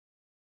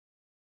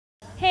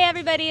Hey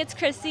everybody, it's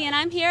Christy and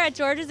I'm here at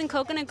George's in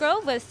Coconut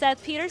Grove with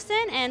Seth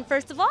Peterson. And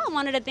first of all, I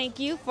wanted to thank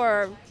you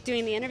for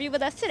doing the interview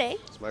with us today.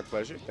 It's my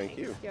pleasure. Thank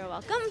you. You're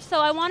welcome. So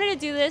I wanted to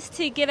do this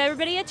to give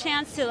everybody a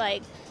chance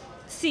to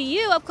see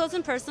you up close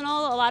and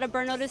personal. A lot of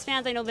Burn Notice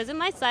fans I know visit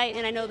my site,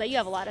 and I know that you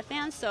have a lot of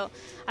fans.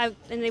 And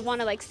they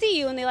want to see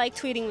you, and they like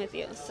tweeting with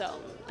you. So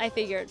I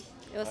figured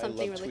it was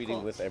something really cool. I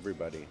love tweeting with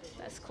everybody.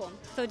 That's cool.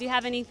 So do you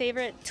have any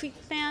favorite tweet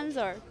fans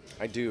or?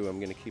 I do. I'm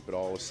going to keep it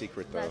all a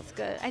secret, though. That's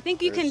good. I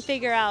think you can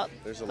figure out.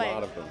 There's a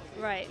lot of them.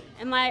 Right.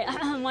 Am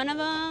I one of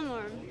them,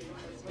 or?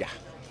 Yeah.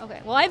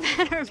 Okay. Well, I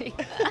better be.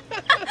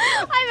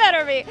 I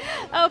better be.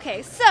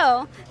 Okay.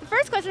 So the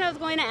first question I was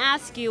going to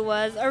ask you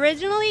was,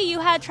 originally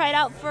you had tried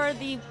out for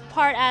the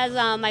part as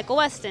Michael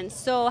Weston.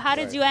 So how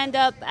did you end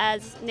up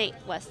as Nate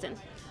Weston?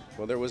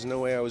 Well, there was no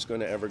way I was going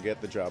to ever get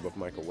the job of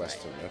Michael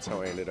Weston. That's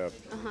how I ended up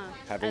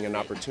having an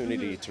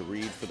opportunity to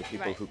read for the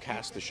people who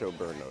cast the show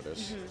Burn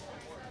Notice.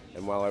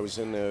 And while I was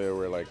in there, they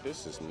were like,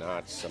 this is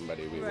not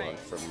somebody we want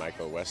from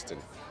Michael Weston.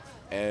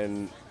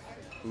 And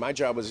my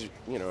job was,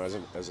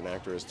 as an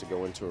actor, is to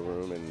go into a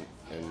room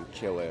and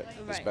kill it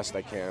as best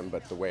I can,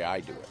 but the way I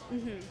do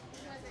it.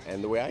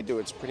 And the way I do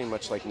it's pretty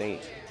much like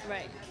Nate.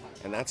 Right.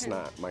 And that's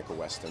not Michael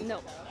Weston.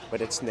 No.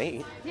 But it's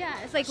Nate. Yeah,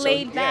 it's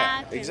laid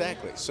back. Yeah,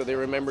 exactly. So they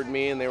remembered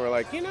me and they were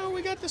like,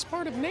 we got this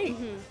part of Nate.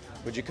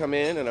 Would you come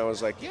in? And I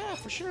was like, yeah,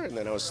 for sure. And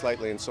then I was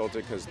slightly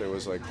insulted because there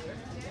was a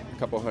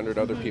couple hundred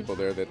other people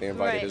there that they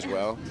invited as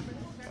well.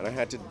 And I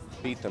had to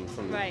beat them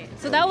from. Right.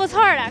 So that was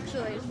hard,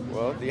 actually.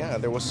 Well, yeah,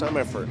 there was some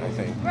effort, I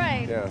think.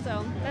 Right. Yeah.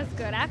 So that's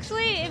good.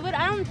 Actually,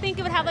 I don't think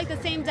it would have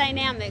the same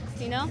dynamics,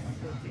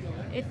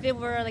 if it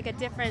were a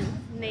different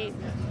Nate.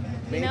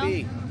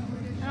 Maybe.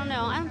 I don't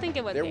know. I don't think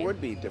it would. There would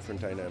be different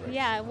dynamics.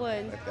 Yeah, it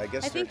would. I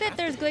guess. I think that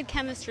there's good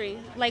chemistry,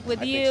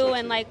 with you so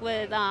and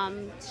with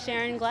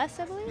Sharon Gless,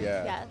 I believe.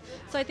 Yeah. Yeah.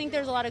 So I think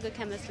there's a lot of good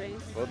chemistry.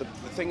 Well, the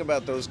thing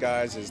about those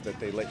guys is that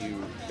they let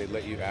you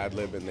ad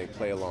lib and they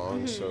play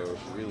along. So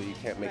really, you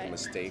can't make a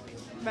mistake.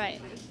 Right.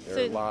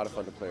 They're a lot of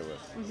fun to play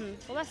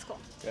with. Well, that's cool.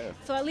 Yeah.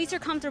 So at least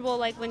you're comfortable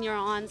when you're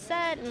on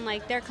set and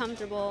they're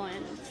comfortable,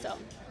 and so.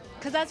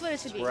 Because that's what it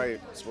should be. Right.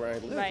 It's where I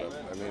live. Right.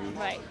 I mean.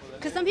 Right.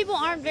 Because some people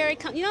aren't very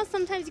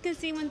sometimes you can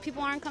see when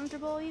people aren't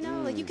comfortable,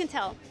 you can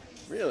tell.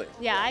 Really?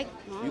 Yeah,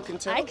 you can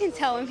tell? I can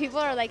tell when people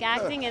are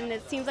acting and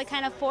it seems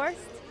kind of forced.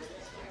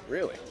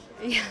 Really?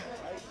 Yeah.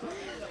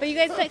 But you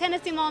guys kind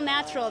of seem all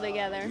natural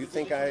together. You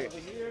think can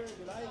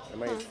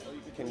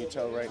you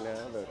tell right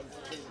now that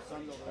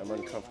I'm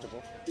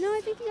uncomfortable? No, I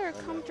think you're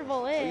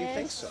comfortable-ish. Oh, you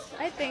think so?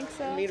 I think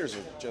so. The meters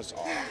are just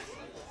off.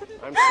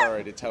 I'm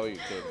sorry to tell you,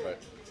 kid, but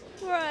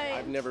right.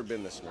 I've never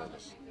been this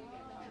nervous.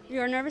 You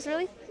were nervous,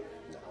 really?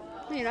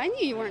 No. I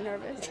knew you weren't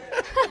nervous.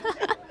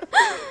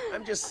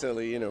 I'm just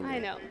silly, me. I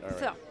know. All right.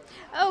 So,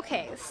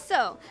 okay.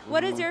 So,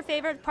 what is your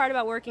favorite part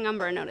about working on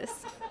Burn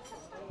Notice?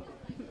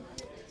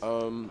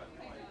 Well,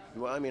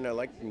 I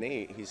like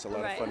Nate. He's a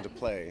lot of fun to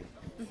play.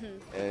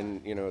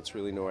 And, it's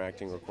really no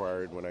acting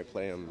required when I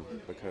play him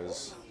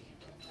because...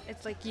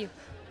 It's like you.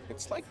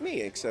 It's like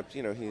me, except,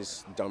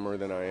 he's dumber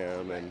than I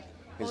am and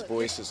his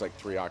voice is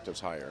 3 octaves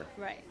higher.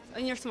 Right.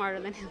 And you're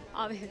smarter than him,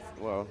 obviously.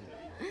 Well,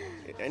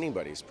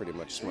 anybody's pretty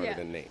much smarter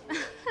than Nate.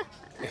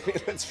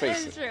 Let's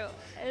face it. It's true.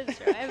 It's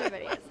true.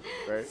 Everybody is.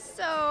 Right.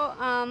 So,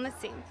 let's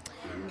see.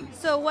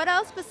 So, what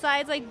else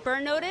besides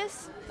Burn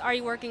Notice are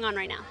you working on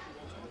right now?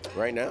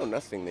 Right now,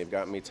 nothing. They've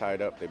got me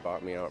tied up. They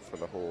bought me out for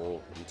the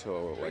whole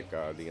until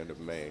the end of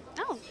May.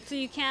 Oh, so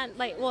you can't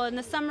in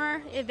the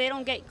summer if they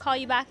don't call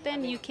you back,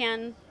 then you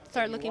can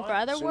start looking for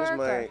other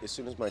work. As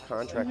soon as my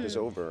contract is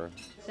over,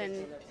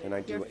 then I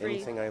do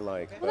anything I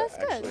like. Well, but that's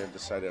good. Actually, I've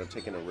decided I'm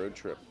taking a road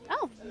trip.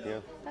 Oh, yeah,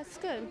 that's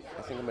good.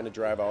 I think I'm going to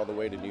drive all the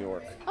way to New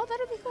York. Oh,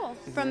 that'll be cool.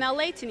 From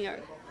LA to New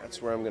York.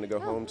 That's where I'm going to go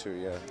home to.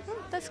 Yeah.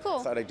 Oh, that's cool.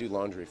 I thought I'd do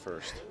laundry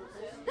first.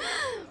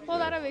 Well,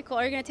 that'll be cool.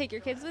 Are you going to take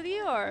your kids with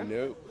you, or?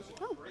 Nope.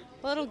 Oh,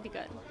 well, it'll be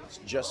good. It's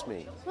just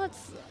me. Well,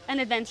 it's an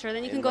adventure.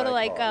 Then you can go In to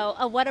my car.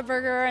 a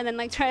Whataburger and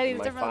then try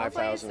these different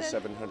places.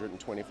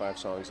 5,725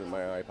 songs in my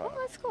iPod. Oh,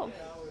 that's cool.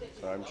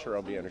 So I'm sure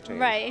I'll be entertained.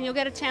 Right, and you'll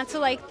get a chance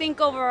to think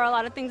over a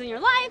lot of things in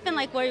your life and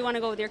where you want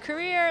to go with your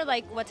career,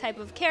 what type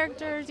of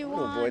characters you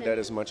want. We'll avoid that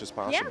as much as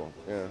possible.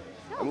 Yeah.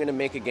 I'm going to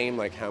make a game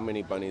how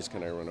many bunnies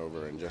can I run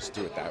over and just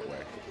do it that way.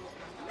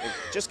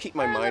 Just keep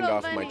my mind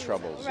off my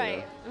troubles.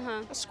 Right.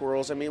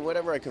 Squirrels,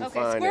 whatever I can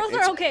find. Squirrels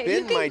are okay.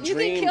 It's been my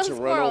dream to run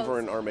squirrels. over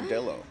an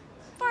armadillo.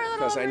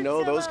 Because I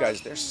know those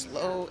guys, they're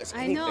slow as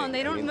anything. I know, and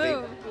they don't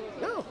move.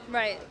 No.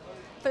 Right.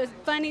 But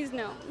bunnies,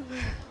 no.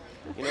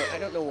 I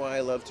don't know why I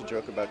love to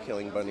joke about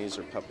killing bunnies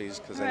or puppies,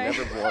 because I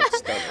never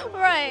once done it.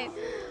 Right.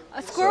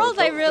 Squirrels,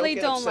 I really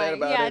don't like.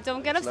 Yeah,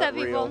 don't get upset,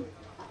 people.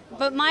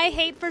 But my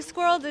hate for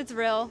squirrels, it's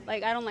real. I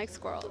don't like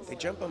squirrels. They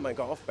jump on my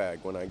golf bag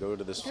when I go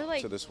to this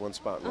one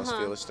spot in Los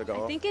Feliz to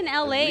golf. I think in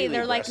LA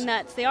they're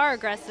nuts. They are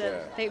aggressive.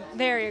 Yeah. They're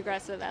very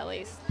aggressive, at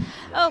least.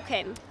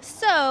 Okay,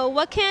 so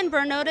what can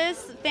Burn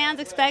Notice fans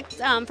expect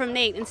from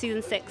Nate in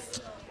season 6?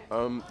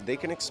 They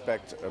can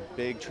expect a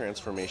big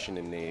transformation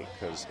in Nate,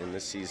 because in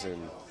this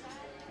season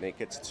Nate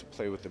gets to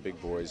play with the big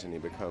boys, and he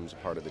becomes a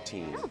part of the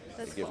team. Oh, They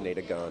that's give cool. Nate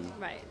a gun.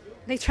 Right.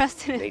 They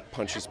trust in it. Nate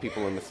punches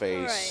people in the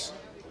face.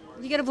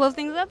 Right. You gotta blow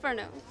things up or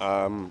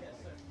no?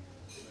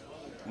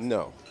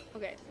 No.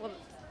 Okay. Well,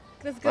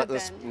 that's Not good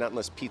unless, then. not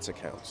unless pizza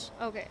counts.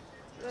 Okay.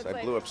 So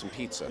I blew up some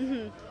pizza.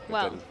 But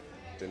Well.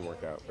 didn't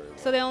work out very well.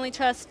 So they only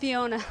trust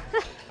Fiona.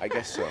 I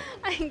guess so.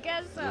 I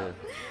guess so. Yeah.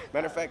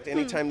 Matter of fact,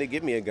 anytime they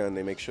give me a gun,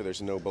 they make sure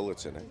there's no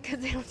bullets in it. Because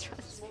they don't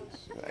trust me.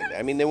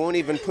 I mean, they won't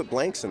even put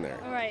blanks in there.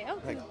 All right.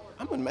 Okay. Like,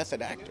 I'm a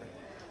method actor.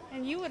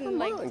 And you wouldn't Come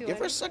like on, do give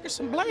it. her sucker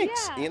some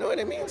blanks. Yeah. You know what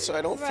I mean? So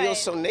I don't feel Right.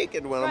 so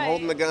naked when I'm Right.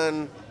 holding the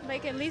gun.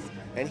 Like at least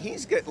And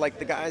he's got like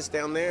the guys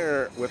down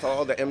there with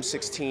all the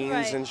M16s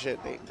Right. and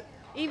shit. They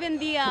even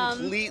the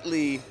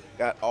completely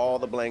got all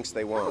the blanks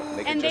they want.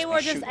 They could and they just be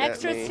were just shooting at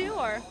extras me. too,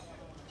 or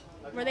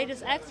were they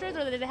just extras,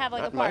 or did they have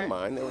like Not a in my part?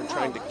 mind. They were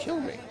trying to kill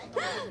me.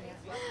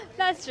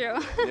 That's true.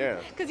 Yeah.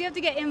 Because you have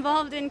to get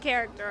involved in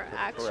character,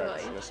 actually.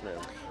 Correct. Yes, ma'am.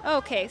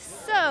 Okay,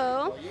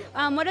 so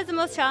what is the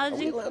most Are we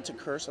challenging? allowed to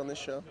curse on this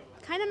show?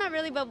 Kind of not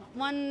really, but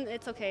one,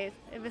 it's okay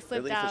if it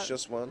slipped Really? out. If it's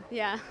just one?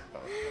 Yeah.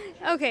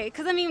 Okay,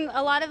 because I mean,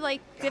 a lot of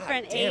like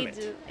different God damn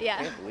ages. it. I Yeah.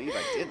 can't believe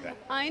I did that.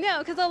 I know,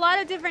 because a lot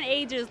of different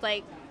ages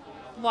like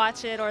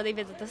watch it or they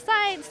visit the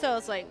site, so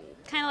it's like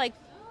kind of like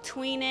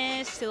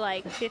tweenish to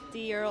like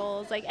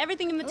 50-year-olds, like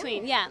everything in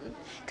between. Yeah,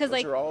 because Those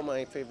like are all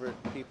my favorite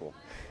people.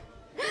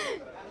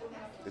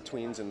 The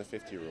tweens and the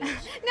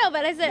 50-year-olds. no,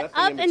 but I said Nothing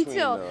up in between,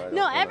 until though, I don't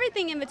no wanna-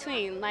 everything in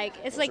between. Like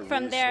it's Those like are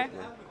from really there.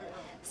 sweet, man.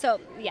 So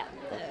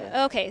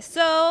yeah. Okay.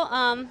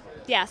 So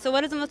yeah. So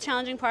what is the most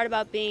challenging part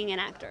about being an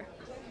actor?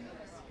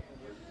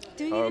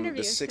 Doing an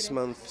interview. The 6 today.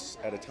 months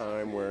at a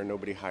time where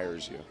nobody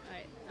hires you.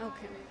 Right.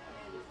 Okay.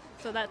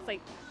 So that's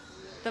like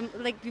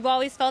like you've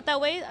always felt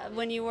that way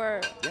when you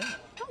were. Yeah.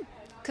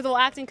 Because well,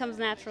 acting comes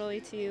naturally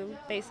to you,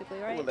 basically,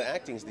 right? Well, the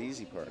acting's the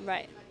easy part.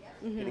 Right.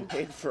 Getting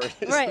paid for it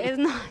is, Right, it's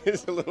not.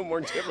 is a little more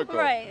difficult.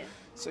 Right.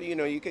 So,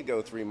 you could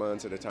go 3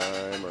 months at a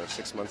time or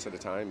 6 months at a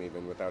time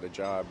even without a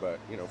job. But,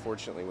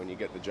 fortunately, when you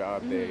get the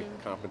job, they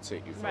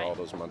compensate you for Right. all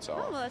those months Oh,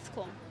 off. well, that's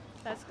cool.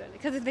 That's good.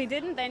 Because if they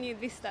didn't, then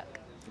you'd be stuck.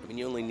 I mean,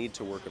 you only need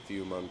to work a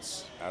few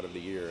months out of the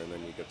year, and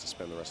then you get to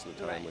spend the rest of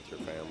the time Right. with your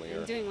family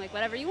You're or doing like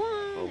whatever you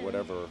want.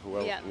 whatever.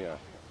 Well, Yeah. yeah,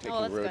 taking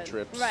Oh, that's road good.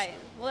 trips. Right.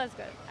 Well, that's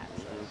good,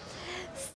 actually.